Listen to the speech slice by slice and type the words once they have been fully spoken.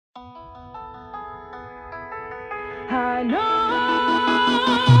I know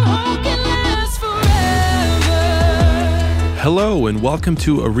hope can last forever. Hello and welcome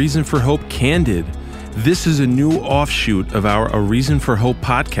to A Reason for Hope Candid. This is a new offshoot of our A Reason for Hope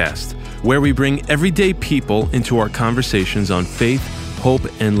podcast, where we bring everyday people into our conversations on faith, hope,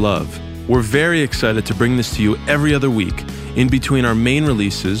 and love. We're very excited to bring this to you every other week, in between our main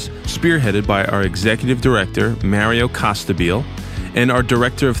releases, spearheaded by our Executive Director, Mario Costabile, and our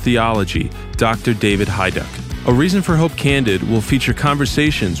Director of Theology, Dr. David Heiduck. A Reason for Hope Candid will feature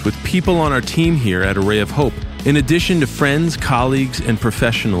conversations with people on our team here at Array of Hope, in addition to friends, colleagues, and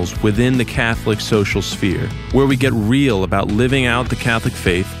professionals within the Catholic social sphere, where we get real about living out the Catholic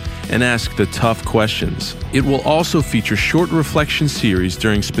faith and ask the tough questions. It will also feature short reflection series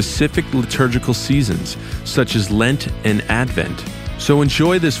during specific liturgical seasons, such as Lent and Advent. So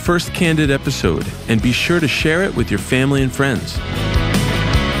enjoy this first Candid episode, and be sure to share it with your family and friends.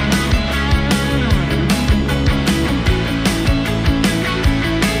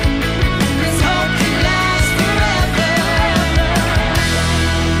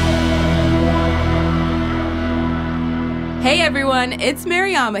 Hey everyone, it's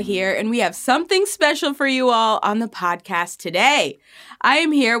Mariama here, and we have something special for you all on the podcast today. I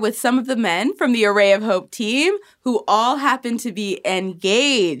am here with some of the men from the Array of Hope team who all happen to be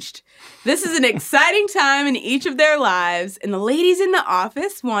engaged. This is an exciting time in each of their lives, and the ladies in the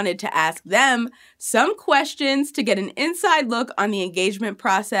office wanted to ask them some questions to get an inside look on the engagement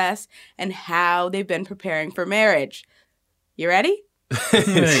process and how they've been preparing for marriage. You ready?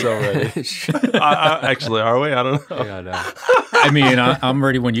 So ready. Actually, are we? I don't know. Yeah, no. I mean, I'm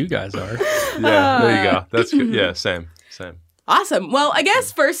ready when you guys are. Yeah, there you go. That's good. Yeah, same. Awesome. Well, I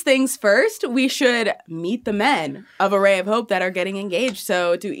guess first things first, we should meet the men of Array of Hope that are getting engaged.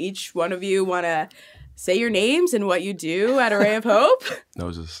 So do each one of you want to say your names and what you do at Array of Hope?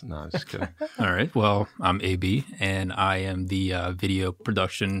 Just kidding. All right. Well, I'm AB, and I am the video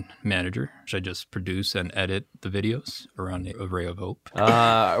production manager. I just produce and edit the videos around the Array of Hope.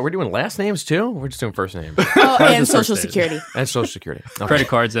 Are we doing last names too? We're just doing first names. Oh, and Social Security. And Social Security. Okay. Credit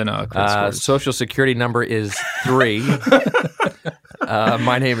cards and credit scores. Social Security number is 3.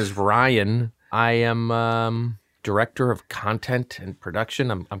 My name is Ryan. I am director of content and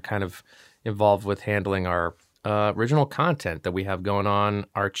production. I'm kind of involved with handling our original content that we have going on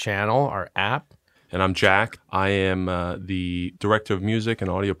our channel, our app. And I'm Jack. I am the director of music and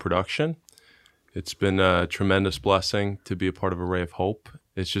audio production. It's been a tremendous blessing to be a part of Array of Hope.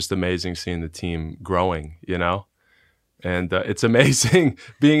 It's just amazing seeing the team growing, you know? And it's amazing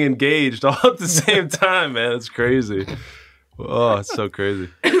being engaged all at the same time, man. It's crazy. Oh, it's so crazy.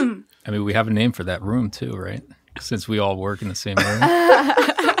 I mean, we have a name for that room too, right? Since we all work in the same room.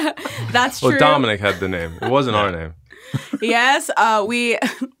 That's true. Well, Dominic had the name. It wasn't our name. Yes, we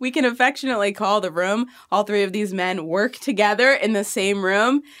can affectionately call the room. All 3 of these men work together in the same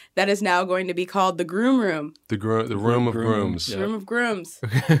room. That is now going to be called the groom room. The room of grooms. The room of grooms.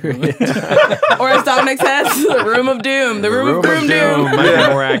 Or as Dominic says, the room of doom. The room of groom doom. Might be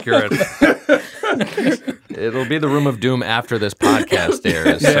more accurate. It'll be the room of doom after this podcast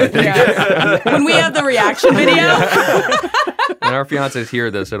airs. Yeah. When we have the reaction video. When our fiancés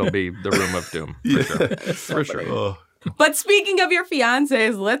hear this, it'll be the room of doom. For sure. Oh. But speaking of your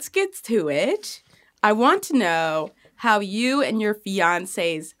fiancés, let's get to it. I want to know how you and your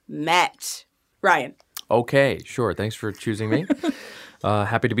fiancés met. Ryan. Okay, sure. Thanks for choosing me.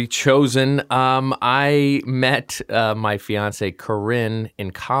 Happy to be chosen. I met my fiancée, Corinne,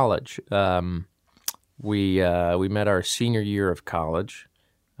 in college. We met our senior year of college.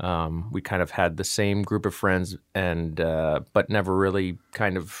 We kind of had the same group of friends, and but never really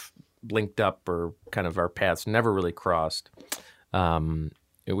kind of linked up, or kind of our paths never really crossed. We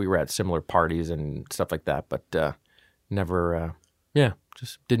were at similar parties and stuff like that, but never,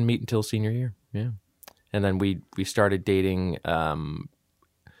 just didn't meet until senior year. Yeah, and then we started dating about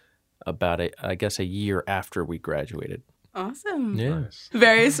a year after we graduated. Awesome. Yeah. Nice.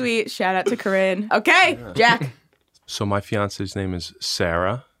 Very sweet. Shout out to Corinne. Okay, Jack. So my fiance's name is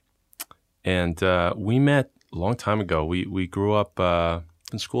Sarah, and we met a long time ago. We grew up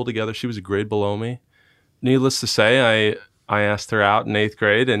in school together. She was a grade below me. Needless to say, I asked her out in 8th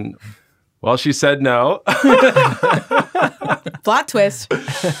grade, and, well, she said no. Plot twist.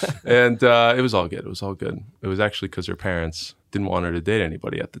 And it was all good. It was actually because her parents didn't want her to date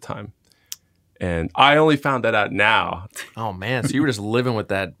anybody at the time. And I only found that out now. Oh man, so you were just living with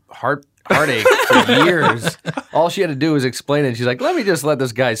that heartache for years. All she had to do was explain it. And she's like, let me just let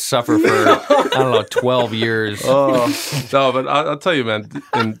this guy suffer for, I don't know, 12 years. Oh, no, but I'll tell you, man,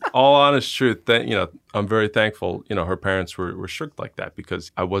 in all honest truth, that, I'm very thankful, her parents were strict like that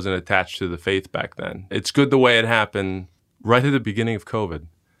because I wasn't attached to the faith back then. It's good the way it happened right at the beginning of COVID.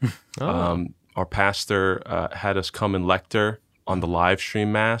 Our pastor had us come and lecture on the live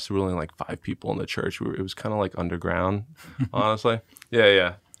stream mass. There were only like 5 people in the church. It was kind of like underground, honestly.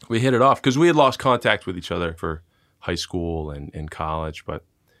 Yeah. We hit it off because we had lost contact with each other for high school and in college, but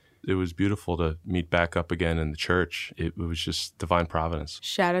it was beautiful to meet back up again in the church. It was just divine providence.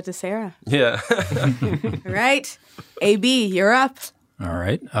 Shout out to Sarah. Yeah. All right. AB, you're up. All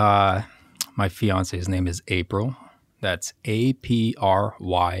right. My fiance's name is April. That's Apryll,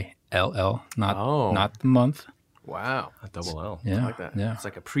 not the month. Wow. A double L. Yeah, I like that. Yeah, It's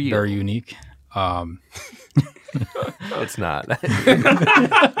like a pre. very unique. It's not.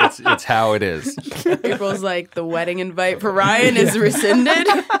 it's how it is. April's like, the wedding invite for Ryan is rescinded.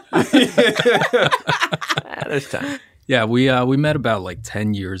 There's time. Yeah, we met about like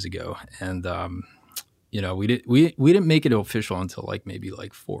 10 years ago, and we didn't make it official until like maybe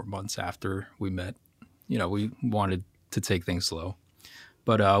like 4 months after we met. We wanted to take things slow.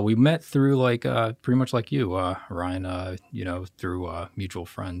 But we met through like pretty much like you, Ryan, through mutual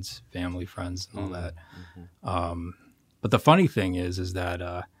friends, family friends and all that. Mm-hmm. But the funny thing is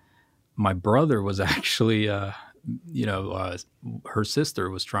that my brother was actually, her sister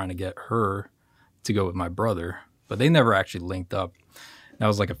was trying to get her to go with my brother, but they never actually linked up. That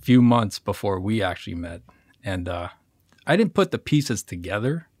was like a few months before we actually met. And I didn't put the pieces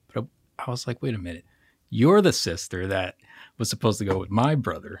together, but I was like, wait a minute, you're the sister that was supposed to go with my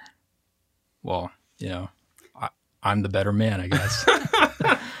brother. Well, I'm the better man, I guess.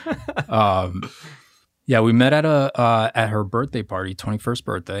 We met at her birthday party, 21st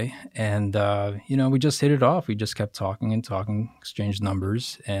birthday, and we just hit it off. We just kept talking, exchanged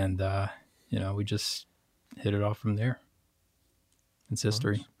numbers, and we just hit it off from there. It's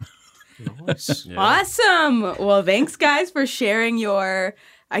history. Nice. Yeah. Awesome. Well, thanks guys for sharing where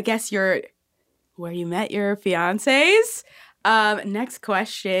you met your fiancés. Next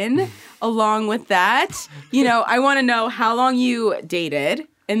question, along with that, I want to know how long you dated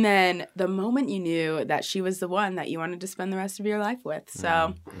and then the moment you knew that she was the one that you wanted to spend the rest of your life with.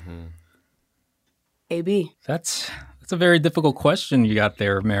 So, AB. That's a very difficult question you got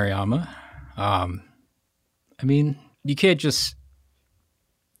there, Mariama. You can't just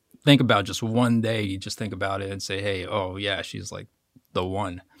think about just one day. You just think about it and say, hey, oh yeah, she's like the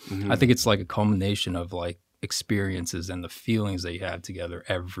one. Mm-hmm. I think it's like a culmination of like experiences and the feelings that you have together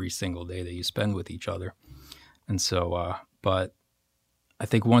every single day that you spend with each other. And so, but I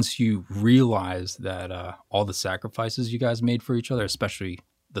think once you realize that all the sacrifices you guys made for each other, especially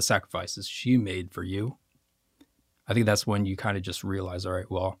the sacrifices she made for you, I think that's when you kind of just realize, all right,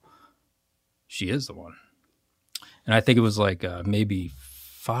 well, she is the one. And I think it was like maybe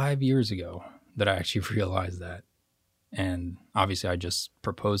 5 years ago that I actually realized that. And obviously I just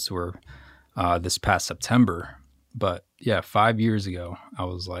proposed to her this past September. But yeah, 5 years ago, I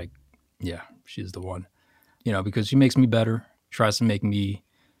was like, yeah, she's the one. Because she makes me better, tries to make me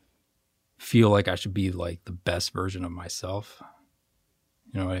feel like I should be like the best version of myself.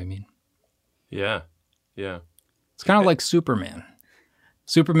 You know what I mean? Yeah. Yeah. It's kind of like Superman.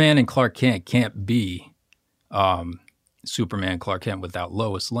 Superman and Clark Kent can't be Superman and Clark Kent without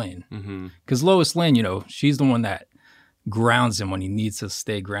Lois Lane. Because Lois Lane, she's the one that grounds him when he needs to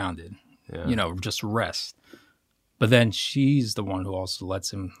stay grounded. Yeah. Just rest. But then she's the one who also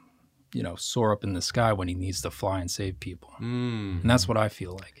lets him, soar up in the sky when he needs to fly and save people. And that's what I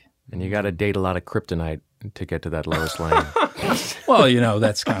feel like. And you got to date a lot of kryptonite to get to that Lois Lane. Well,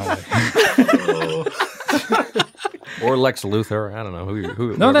 that's kind of like... Or Lex Luthor. I don't know.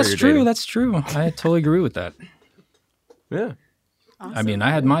 Who No, that's true. Dating. That's true. I totally agree with that. Yeah. Awesome.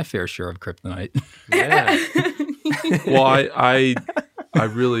 I had my fair share of kryptonite. Yeah. Well, I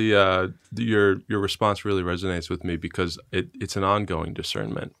really your response really resonates with me because it's an ongoing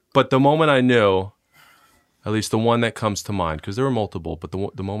discernment. But the moment I knew, at least the one that comes to mind, because there were multiple, but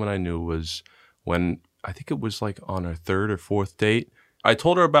the moment I knew was when I think it was like on our 3rd or 4th date. I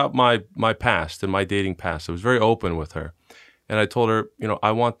told her about my past and my dating past. I was very open with her. And I told her,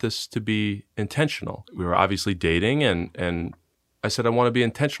 I want this to be intentional. We were obviously dating and I said, I want to be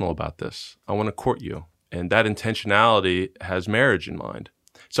intentional about this. I want to court you. And that intentionality has marriage in mind.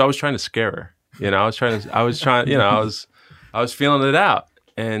 So I was trying to scare her. I was feeling it out.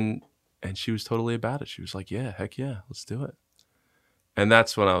 And she was totally about it. She was like, yeah, heck yeah, let's do it. And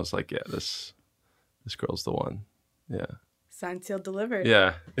that's when I was like, yeah, this this girl's the one. Yeah. Signed, sealed, delivered.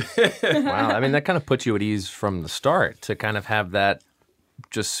 Yeah. Wow. I mean, that kind of puts you at ease from the start to kind of have that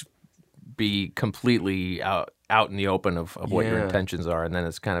just be completely out in the open of what your Yeah. intentions are. And then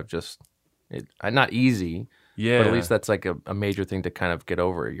it's kind of just not easy, Yeah. but at least that's like a major thing to kind of get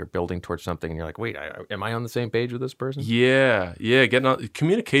over. You're building towards something and you're like, wait, am I on the same page with this person? Yeah. Getting on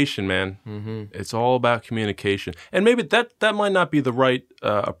communication, man. Mm-hmm. It's all about communication, and maybe that might not be the right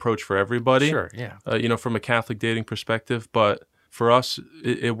approach for everybody. Sure, yeah. From a Catholic dating perspective, but for us,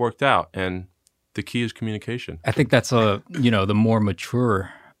 it worked out, and the key is communication. I think that's the more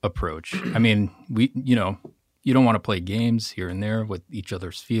mature approach. I mean, you don't want to play games here and there with each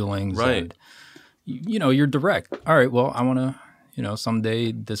other's feelings. Right. And, you're direct. All right, well, I want to,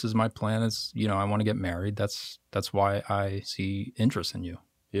 someday this is my plan. It's, I want to get married. That's why I see interest in you.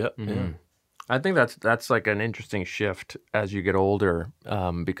 Yep. Mm-hmm. Yeah. I think that's like an interesting shift as you get older,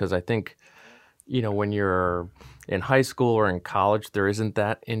 because I think, when you're in high school or in college, there isn't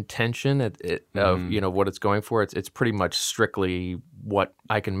that intention of what it's going for. It's pretty much strictly what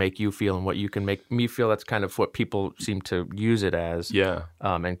I can make you feel and what you can make me feel. That's kind of what people seem to use it as, Yeah.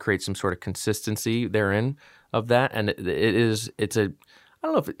 and create some sort of consistency therein of that. And I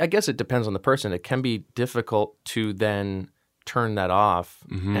don't know I guess it depends on the person. It can be difficult to then turn that off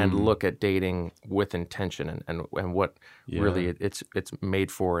and look at dating with intention and what really it's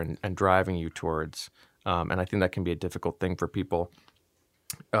made for and driving you towards. And I think that can be a difficult thing for people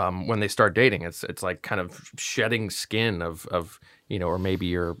when they start dating. It's like kind of shedding skin of or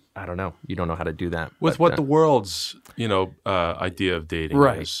maybe I don't know, you don't know how to do that. With what the world's idea of dating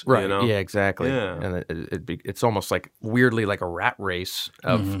is. Right. You know? Yeah, exactly. Yeah. And it's almost like weirdly like a rat race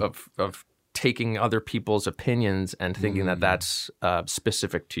of taking other people's opinions and thinking that that's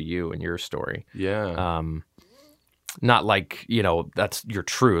specific to you and your story. Yeah. Not like, that's your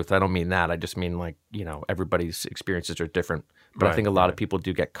truth. I don't mean that. I just mean like, everybody's experiences are different. But I think a lot of people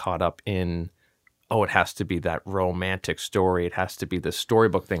do get caught up in, it has to be that romantic story. It has to be the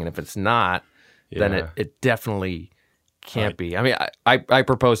storybook thing. And if it's not, then it definitely can't be. I mean, I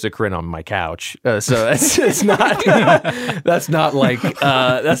proposed to Corinne on my couch, so it's not. That's not like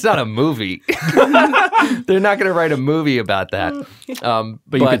that's not a movie. They're not going to write a movie about that.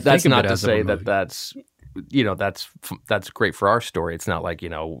 But you could that's think of not it to as say a movie. that's great for our story. It's not like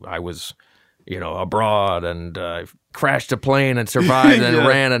I was abroad and crashed a plane and survived and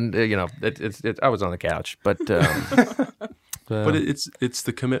ran and I was on the couch, but. But it's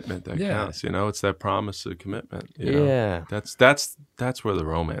the commitment that counts, It's that promise of commitment. Yeah. That's where the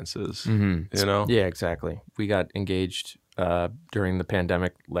romance is. Yeah, exactly. We got engaged during the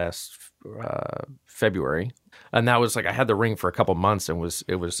pandemic last February, and that was like I had the ring for a couple months, and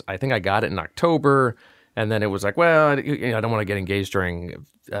it was I think I got it in October, and then it was like, well, I don't want to get engaged during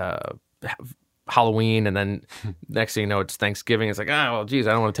Halloween, and then next thing you know, it's Thanksgiving. It's like, well, geez,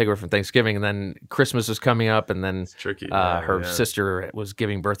 I don't want to take her from Thanksgiving, and then Christmas is coming up, and then It's tricky. her sister was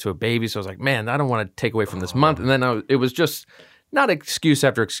giving birth to a baby, so I was like, man, I don't want to take away from this month. And then it was just not excuse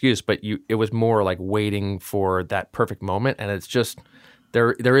after excuse, but it was more like waiting for that perfect moment, and it's just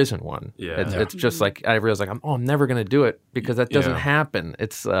there isn't one. Yeah. It's just like I realized like I'm never going to do it because that doesn't happen.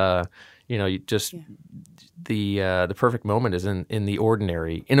 It's you just. The perfect moment is in the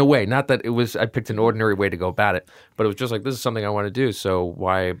ordinary, in a way. Not that I picked an ordinary way to go about it, but it was just like, this is something I want to do. So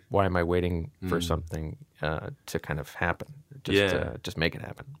why am I waiting for something to kind of happen? Just make it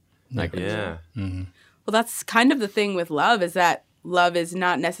happen. Yeah. Well, that's kind of the thing with love is that love is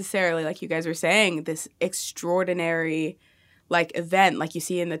not necessarily, like you guys were saying, this extraordinary event like you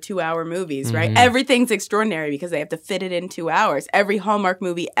see in the 2-hour movies, right? Everything's extraordinary because they have to fit it in 2 hours. Every Hallmark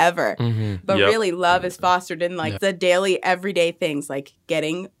movie ever. But really, love is fostered in the daily, everyday things like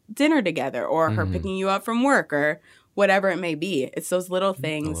getting dinner together or her picking you up from work or whatever it may be. It's those little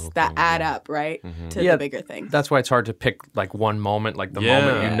things that add up, right, to the bigger things. That's why it's hard to pick one moment, like the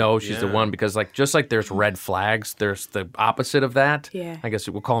moment she's the one, because just like there's red flags, there's the opposite of that. Yeah. I guess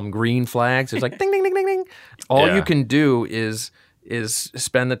we'll call them green flags. It's like ding, ding, ding, ding, ding. All you can do is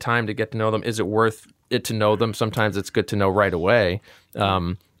spend the time to get to know them. Is it worth it to know them? Sometimes it's good to know right away.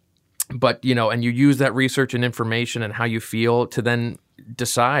 But, and you use that research and information and how you feel to then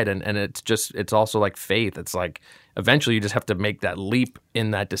decide. And it's also like faith. It's like eventually you just have to make that leap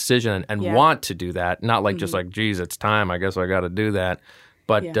in that decision and want to do that. Not like just like, geez, it's time. I guess I got to do that.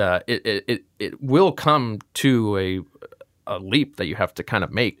 But it will come to a leap that you have to kind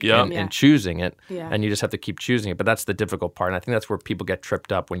of make Yeah. in choosing it, Yeah. and you just have to keep choosing it. But that's the difficult part, and I think that's where people get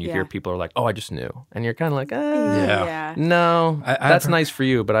tripped up when you hear people are like, "Oh, I just knew," and you're kind of like, Yeah. no, I've that's heard- nice for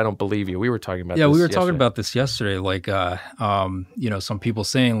you, but I don't believe you." We were talking about Yeah, this we were talking yesterday. about this yesterday. Like, some people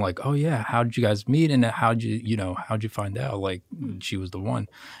saying like, "Oh yeah, how did you guys meet? And how'd you find out like she was the one?"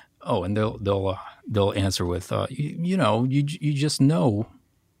 Oh, and they'll answer with, you just know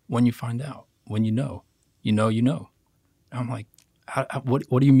when you find out. When you know. And I'm like,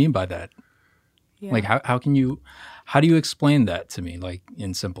 what do you mean by that? Yeah. Like, how do you explain that to me, like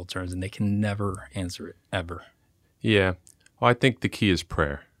in simple terms? And they can never answer it ever. Yeah. Well, I think the key is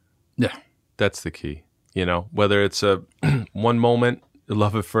prayer. Yeah. That's the key. Whether it's a one moment,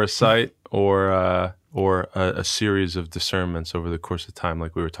 love at first sight, or a series of discernments over the course of time,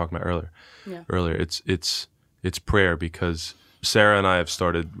 like we were talking about earlier. Yeah. It's prayer, because Sarah and I have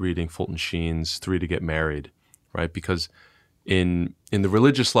started reading Fulton Sheen's 3 to Get Married, right? Because in the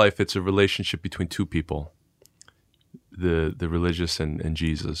religious life, it's a relationship between two people, the religious and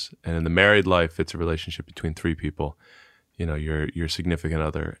Jesus. And in the married life, it's a relationship between 3 people, your significant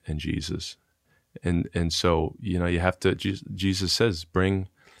other and Jesus. And so, you have to, Jesus says, bring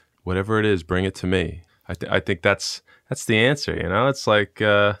whatever it is, bring it to me. I think that's the answer, It's like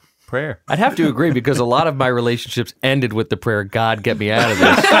prayer. I'd have to agree, because a lot of my relationships ended with the prayer, "God, get me out of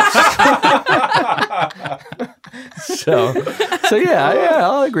this." so yeah,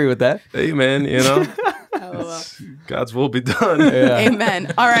 I'll agree with that. Hey, man, LOL. God's will be done.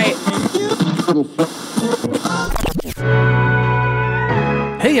 Amen. All right.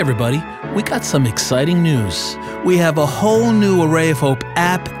 Hey everybody, we got some exciting news. We have a whole new Array of Hope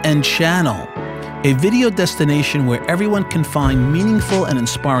app and channel. A video destination where everyone can find meaningful and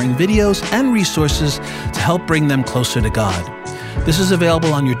inspiring videos and resources to help bring them closer to God. This is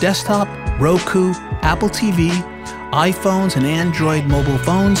available on your desktop, Roku, Apple TV, iPhones and Android mobile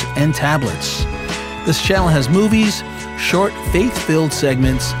phones, and tablets. This channel has movies, short faith-filled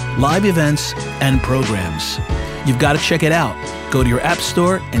segments, live events, and programs. You've got to check it out. Go to your app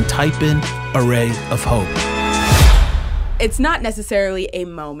store and type in Array of Hope. It's not necessarily a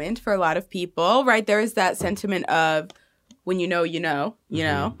moment for a lot of people, right? There is that sentiment of when you know, you know.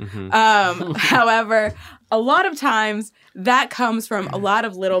 However, a lot of times that comes from a lot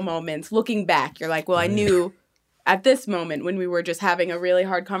of little moments. Looking back, you're like, well, I knew at this moment when we were just having a really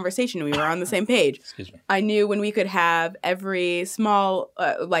hard conversation, we were on the same page. Excuse me. I knew when we could have every small,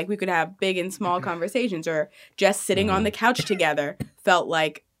 we could have big and small conversations, or just sitting on the couch together felt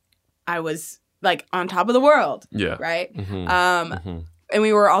like I was like on top of the world. Yeah. Right. And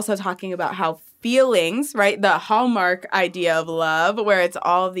we were also talking about how feelings, right? The hallmark idea of love, where it's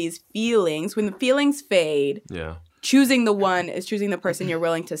all of these feelings. When the feelings fade, Yeah. choosing the one is choosing the person you're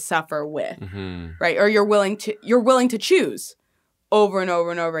willing to suffer with, right? Or you're willing to choose over and over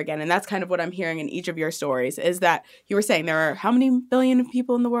and over again. And that's kind of what I'm hearing in each of your stories, is that you were saying there are how many billion of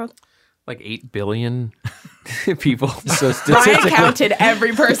people in the world? Like 8 billion people. So Brian statistically, counted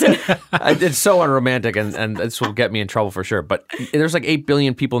every person. it's so unromantic, and this will get me in trouble for sure. But there's like 8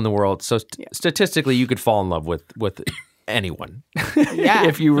 billion people in the world. So statistically, you could fall in love with anyone. Yeah.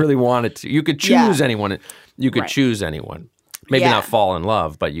 If you really wanted to. You could choose anyone. You could Right. choose anyone. Maybe Yeah. not fall in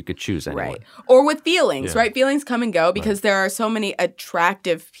love, but you could choose anyone. Right. Or with feelings, Yeah. right? Feelings come and go because there are so many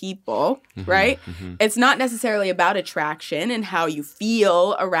attractive people, right? It's not necessarily about attraction and how you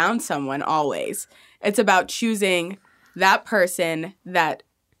feel around someone always. It's about choosing that person that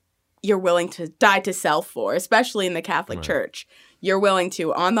you're willing to die to self for, especially in the Catholic Church. You're willing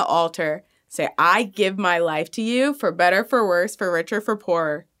to, on the altar, say, I give my life to you for better, for worse, for richer, for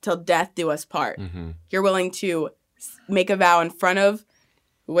poorer, till death do us part. You're willing to make a vow in front of,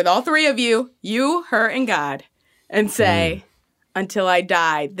 with all 3 of you, her, and God, and say, until I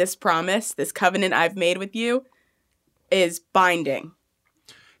die, this promise, this covenant I've made with you is binding.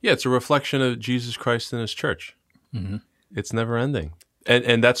 Yeah, it's a reflection of Jesus Christ and his church. It's never ending.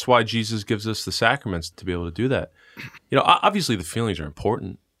 And that's why Jesus gives us the sacraments to be able to do that. Obviously the feelings are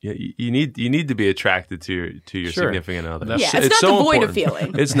important. You need to be attracted to your Sure. significant other. Yeah, it's not devoid of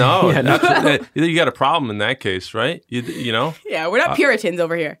feeling. It's absolutely, you got a problem in that case, right? You know, Yeah, we're not Puritans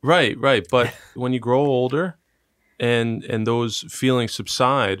over here. right. But when you grow older, and those feelings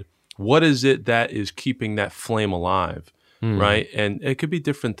subside, what is it that is keeping that flame alive, right? And it could be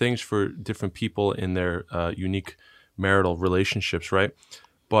different things for different people in their unique marital relationships, right?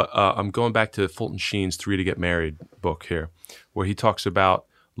 But I'm going back to Fulton Sheen's 3 to Get Married book here, where he talks about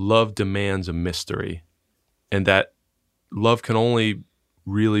love demands a mystery, and that love can only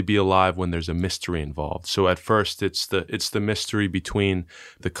really be alive when there's a mystery involved. So at first it's the mystery between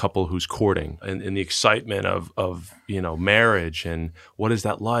the couple who's courting and the excitement of marriage, and what is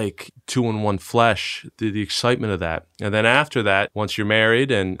that like, two in one flesh, the excitement of that. And then after that, once you're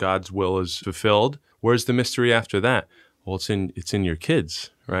married and God's will is fulfilled, where's the mystery after that? Well, it's in your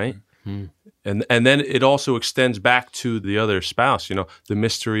kids, right? Mm-hmm. And then it also extends back to the other spouse, the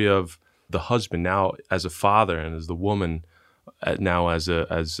mystery of the husband now as a father, and as the woman now as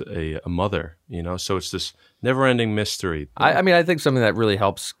a mother, so it's this never-ending mystery. I think something that really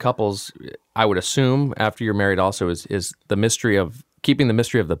helps couples, I would assume, after you're married also is the mystery of keeping the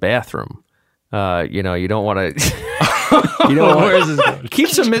mystery of the bathroom. You don't want to keep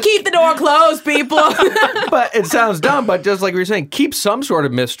the door closed, people. But it sounds dumb, but just like we were saying, keep some sort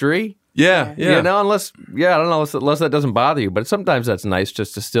of mystery. Yeah. Unless that doesn't bother you. But sometimes that's nice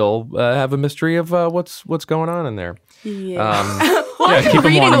just to still have a mystery of what's going on in there. Yeah. I've been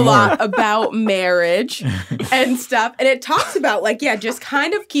reading a lot about marriage and stuff, and it talks about just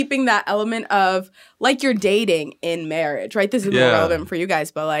kind of keeping that element of like you're dating in marriage, right? This is more relevant for you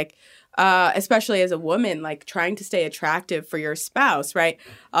guys, but especially as a woman, like trying to stay attractive for your spouse, right?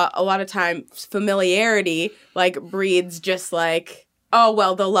 A lot of times familiarity breeds just oh,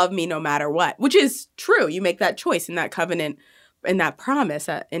 well, they'll love me no matter what, which is true. You make that choice in that covenant, in that promise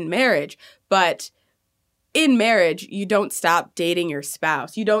in marriage. But in marriage, you don't stop dating your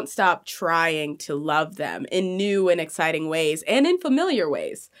spouse. You don't stop trying to love them in new and exciting ways and in familiar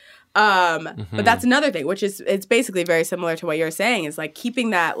ways. But that's another thing, which is, it's basically very similar to what you're saying, is keeping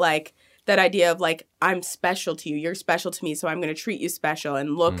that that idea of I'm special to you. You're special to me, so I'm going to treat you special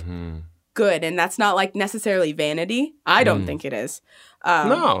and look good. And that's not necessarily vanity. I don't think it is.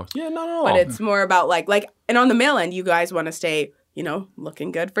 No. Yeah, not at all. But it's more about and on the male end, you guys want to stay,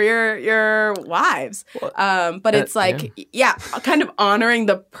 looking good for your wives. But it's kind of honoring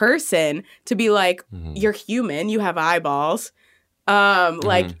the person to be you're human, you have eyeballs.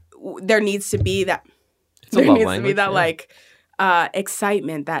 There needs to be that. There needs to be that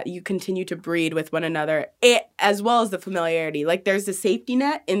excitement that you continue to breed with one another, as well as the familiarity. There's the safety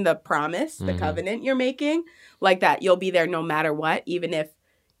net in the promise, the covenant you're making, that you'll be there no matter what, even if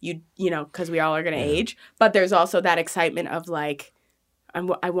because we all are going to age. But there's also that excitement of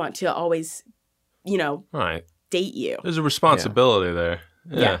I want to always, right, date you. There's a responsibility there.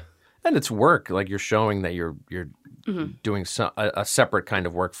 Yeah. And it's work. You're showing that you're doing a separate kind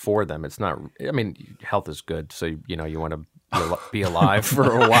of work for them. It's not. Health is good, so you want to be alive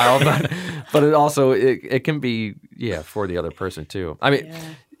for a while, but it also it can be for the other person too.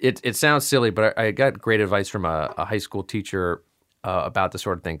 It sounds silly, but I got great advice from a high school teacher about this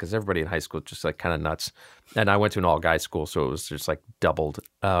sort of thing, because everybody in high school is just kind of nuts, and I went to an all guys school, so it was just doubled.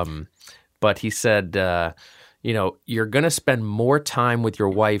 But he said, you're going to spend more time with your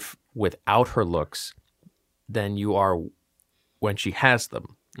wife without her looks than you are when she has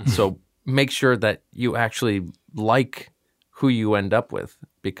them. So make sure that you actually like who you end up with,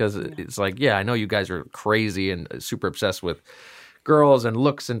 because it's I know you guys are crazy and super obsessed with girls and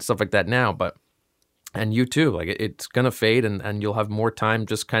looks and stuff like that now, and you too, it's going to fade, and you'll have more time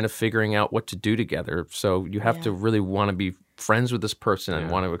just kind of figuring out what to do together. So you have to really want to be friends with this person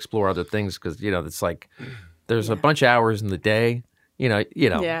and want to explore other things, because, it's there's a bunch of hours in the day,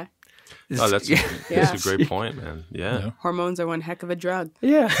 Yeah. Oh, that's a great point, man. Yeah. Hormones are one heck of a drug.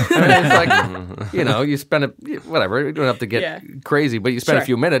 Yeah. It's you spend whatever. You don't have to get crazy, but you spend a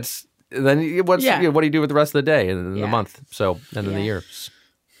few minutes. Then what do you do with the rest of the day and the month? So, and then the year.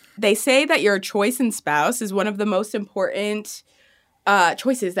 They say that your choice in spouse is one of the most important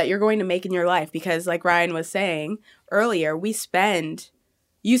choices that you're going to make in your life, because like Ryan was saying earlier, you spend,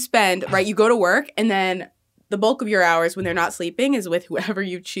 right, you go to work, and then the bulk of your hours when they're not sleeping is with whoever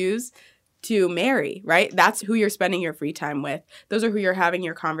you choose to marry, right? That's who you're spending your free time with. Those are who you're having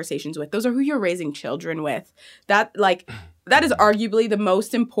your conversations with. Those are who you're raising children with. That is arguably the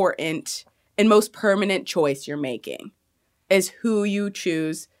most important and most permanent choice you're making, is who you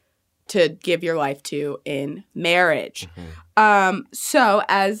choose to give your life to in marriage. So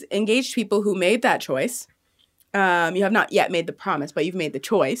as engaged people who made that choice, you have not yet made the promise, but you've made the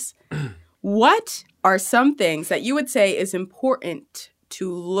choice. What are some things that you would say is important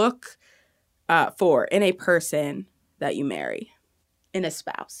to look for in a person that you marry, in a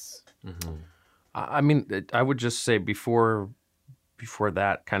spouse? I would just say before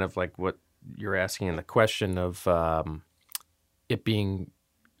that, kind of like what you're asking in the question of it being,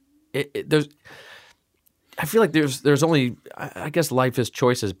 there's, I feel like there's only, I guess life is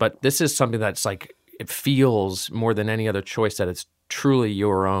choices, but this is something that's it feels more than any other choice that it's truly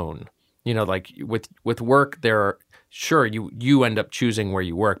your own. Like with work, there sure, you end up choosing where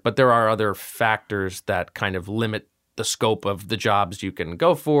you work, but there are other factors that kind of limit the scope of the jobs you can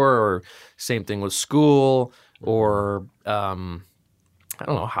go for, or same thing with school, or I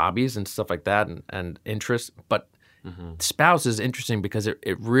don't know, hobbies and stuff like that, and interests. But spouse is interesting because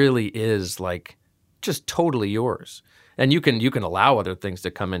it really is like just totally yours. And you can allow other things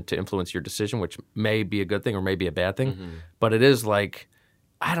to come in to influence your decision, which may be a good thing or may be a bad thing. But it is like,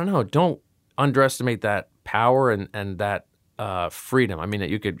 I don't know, don't underestimate that power and that freedom. I mean,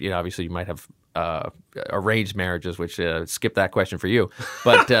 you could, obviously you might have arranged marriages, which skip that question for you.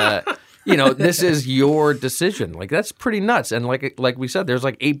 But, this is your decision. Like, that's pretty nuts. And like we said, there's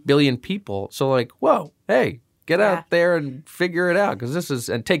like 8 billion people. So like, whoa, hey, get out there and figure it out, because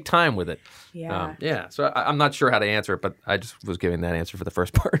and take time with it. Yeah. So I'm not sure how to answer it, but I just was giving that answer for the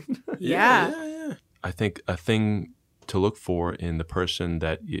first part. Yeah. I think a thing to look for in the person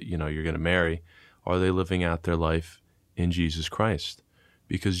that you're going to marry, are they living out their life in Jesus Christ?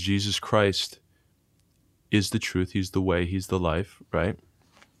 Because Jesus Christ is the truth. He's the way. He's the life, right?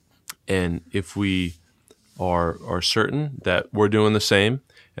 And if we are certain that we're doing the same,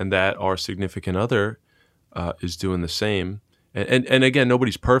 and that our significant other is doing the same, and again,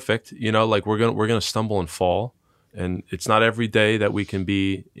 nobody's perfect. Like we're gonna stumble and fall, and it's not every day that we can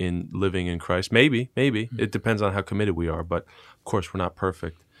be in living in Christ. Maybe it depends on how committed we are. But of course, we're not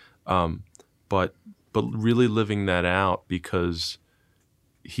perfect. But really living that out, because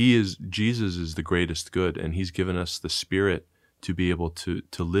Jesus is the greatest good, and He's given us the Spirit to be able to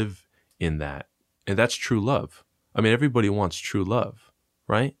live in that, and that's true love. I mean, everybody wants true love,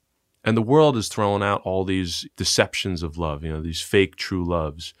 right? And the world is throwing out all these deceptions of love, these fake true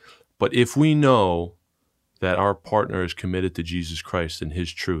loves. But if we know that our partner is committed to Jesus Christ and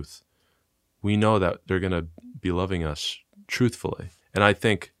His truth, we know that they're going to be loving us truthfully. And I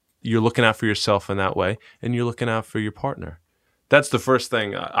think you're looking out for yourself in that way, and you're looking out for your partner. That's the first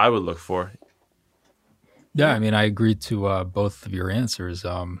thing I would look for. Yeah, I mean, I agree to both of your answers.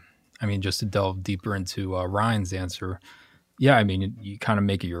 I mean, just to delve deeper into Ryan's answer, yeah, I mean, you kind of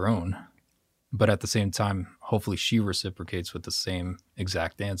make it your own. But at the same time, hopefully she reciprocates with the same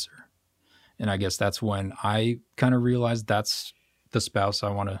exact answer. And I guess that's when I kind of realized that's the spouse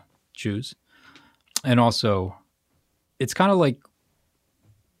I want to choose. And also, it's kind of like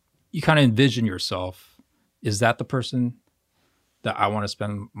you kind of envision yourself. Is that the person that I want to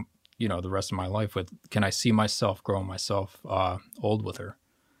spend, the rest of my life with? Can I see myself growing myself old with her?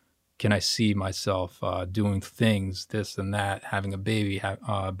 Can I see myself doing things, this and that, having a baby,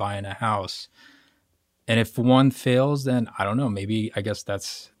 buying a house? And if one fails, then I don't know. Maybe I guess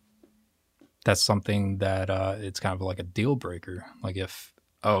that's something that it's kind of like a deal breaker. Like if,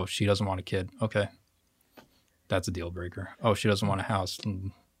 she doesn't want a kid. Okay. That's a deal breaker. Oh, she doesn't want a house.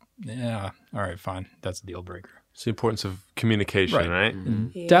 Yeah. All right, fine. That's a deal breaker. It's the importance of communication, right?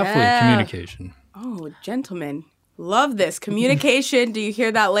 Yeah. Definitely communication. Oh, gentlemen. Love this. Communication. Do you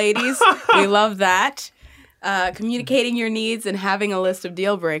hear that, ladies? We love that. Communicating your needs and having a list of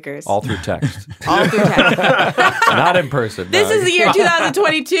deal breakers. All through text. All through text. Not in person. This is the year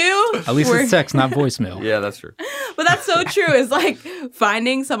 2022. At least it's text, not voicemail. Yeah, that's true. But that's so true. It's like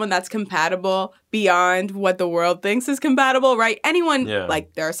finding someone that's compatible beyond what the world thinks is compatible, right? Anyone,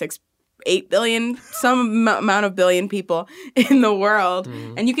 like there are 8 billion, some amount of billion people in the world,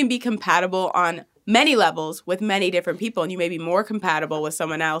 and you can be compatible on many levels with many different people, and you may be more compatible with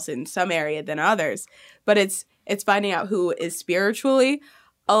someone else in some area than others. But it's finding out who is spiritually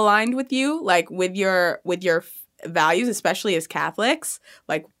aligned with you, like with your values, especially as Catholics.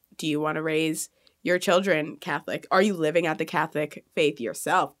 Like, do you want to raise your children Catholic? Are you living out the Catholic faith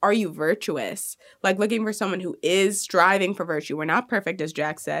yourself? Are you virtuous? Like looking for someone who is striving for virtue. We're not perfect, as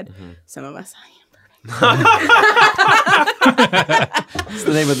Jack said. Some of us, I am.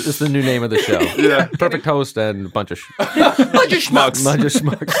 It's the new name of the show. Yeah. Perfect host and a bunch of schmucks. Bunch of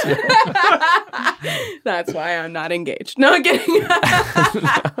schmucks. Yeah. That's why I'm not engaged. No, I'm kidding.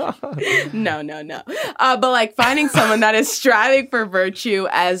 No. But like finding someone that is striving for virtue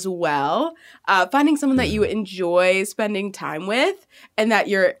as well. Finding someone that you enjoy spending time with, and that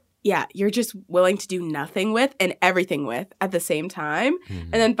you're just willing to do nothing with and everything with at the same time.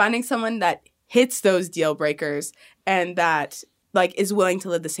 And then finding someone that hits those deal breakers and that like is willing to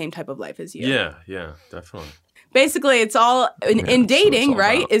live the same type of life as you. Yeah, definitely. Basically, it's all in dating,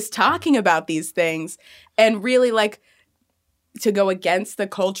 right? About. Is talking about these things and really like to go against the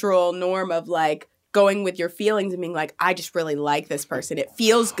cultural norm of like going with your feelings and being like, I just really like this person. It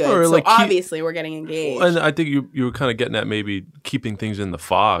feels good. Or so like obviously we're getting engaged. And I think you were kind of getting at maybe keeping things in the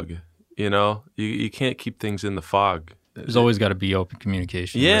fog. You can't keep things in the fog. There's always got to be open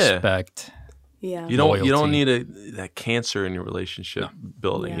communication, respect. Yeah. You don't Loyalty. need that cancer in your relationship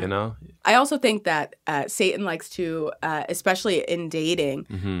building, Yeah. you know? I also think that Satan likes to, especially in dating,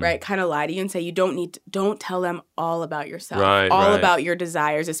 Mm-hmm. right, kind of lie to you and say you don't tell them all about yourself, Right, all right. about your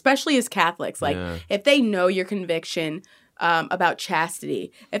desires, especially as Catholics. Like Yeah. if they know your conviction about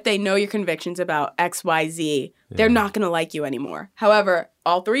chastity, if they know your convictions about X, Y, Z, they're not going to like you anymore. However,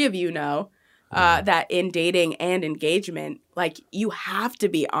 all three of you know that in dating and engagement, like you have to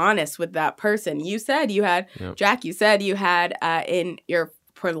be honest with that person. You said you had, Jack, you said you had in your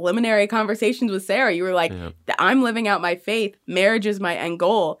preliminary conversations with Sarah, you were like, I'm living out my faith. Marriage is my end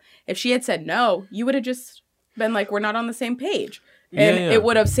goal. If she had said no, you would have just been like, we're not on the same page. And it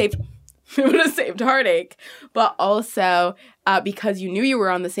would have saved heartache. But also, because you knew you were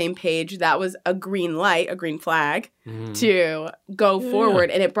on the same page, that was a green light, a green flag to go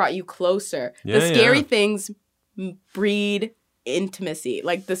forward, and it brought you closer. Yeah, the scary things breed intimacy.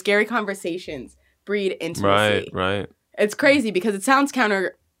 Like the scary conversations breed intimacy. Right. It's crazy because it sounds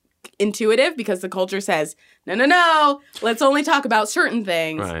counterintuitive because the culture says, no, let's only talk about certain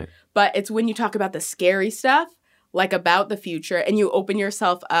things. Right. But it's when you talk about the scary stuff, like about the future, and you open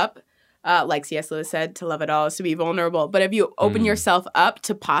yourself up, like C.S. Lewis said, to love it all is to be vulnerable. But if you open yourself up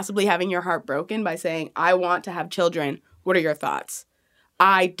to possibly having your heart broken by saying, I want to have children, what are your thoughts?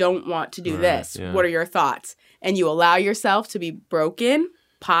 I don't want to do this. yeah. What are your thoughts? And you allow yourself to be broken,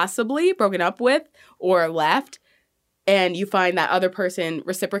 possibly broken up with or left, and you find that other person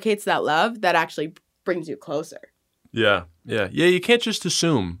reciprocates that love, that actually brings you closer. Yeah. You can't just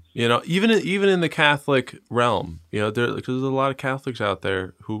assume, you know, even in the Catholic realm, you know, because there's a lot of Catholics out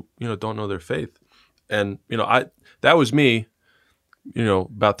there who, you know, don't know their faith, and you know, that was me, you know,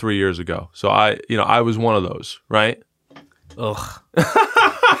 about 3 years ago. So I was one of those, right? Ugh.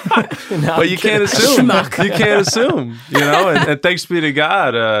 But you can't assume. You can't assume, you know. And thanks be to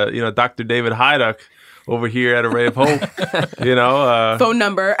God, you know, Dr. David Hyduck over here at Array of Hope, you know. Phone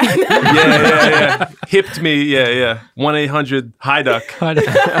number. Yeah. Hipped me,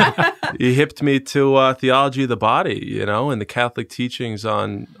 1-800-HYDUCK. He hipped me to theology of the body, you know, and the Catholic teachings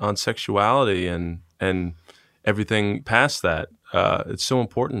on sexuality and everything past that. It's so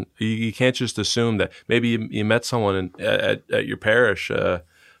important. You can't just assume that maybe you met someone at your parish,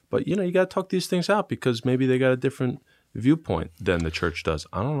 but you know, you got to talk these things out because maybe they got a different viewpoint than the church does.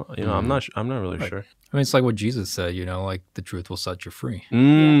 I don't know. You know, I'm not really sure. I mean, it's like what Jesus said, you know, like the truth will set you free.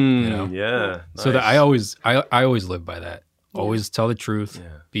 You know? Yeah. So that I always live by that. Always tell the truth,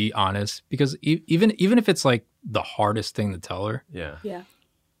 Yeah. be honest, because even if it's like the hardest thing to tell her, Yeah.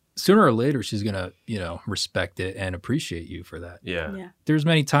 sooner or later she's gonna, you know, respect it and appreciate you for that. Yeah. There's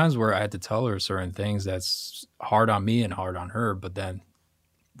many times where I had to tell her certain things that's hard on me and hard on her, but then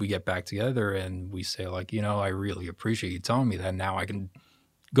we get back together and we say like, you know, I really appreciate you telling me that. Now I can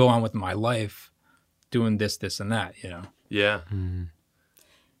go on with my life doing this, and that, you know. Yeah.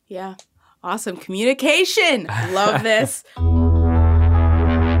 Yeah. Awesome communication. Love this.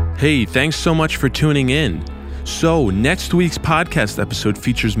 Hey, thanks so much for tuning in. So, next week's podcast episode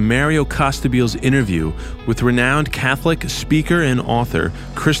features Mario Costabile's interview with renowned Catholic speaker and author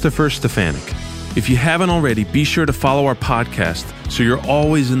Christopher Stefanik. If you haven't already, be sure to follow our podcast so you're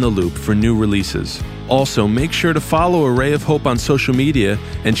always in the loop for new releases. Also, make sure to follow Array of Hope on social media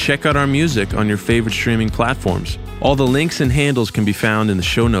and check out our music on your favorite streaming platforms. All the links and handles can be found in the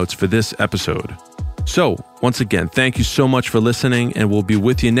show notes for this episode. So, once again, thank you so much for listening, and we'll be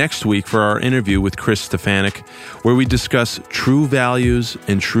with you next week for our interview with Chris Stefanik, where we discuss true values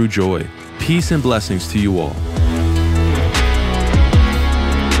and true joy. Peace and blessings to you all.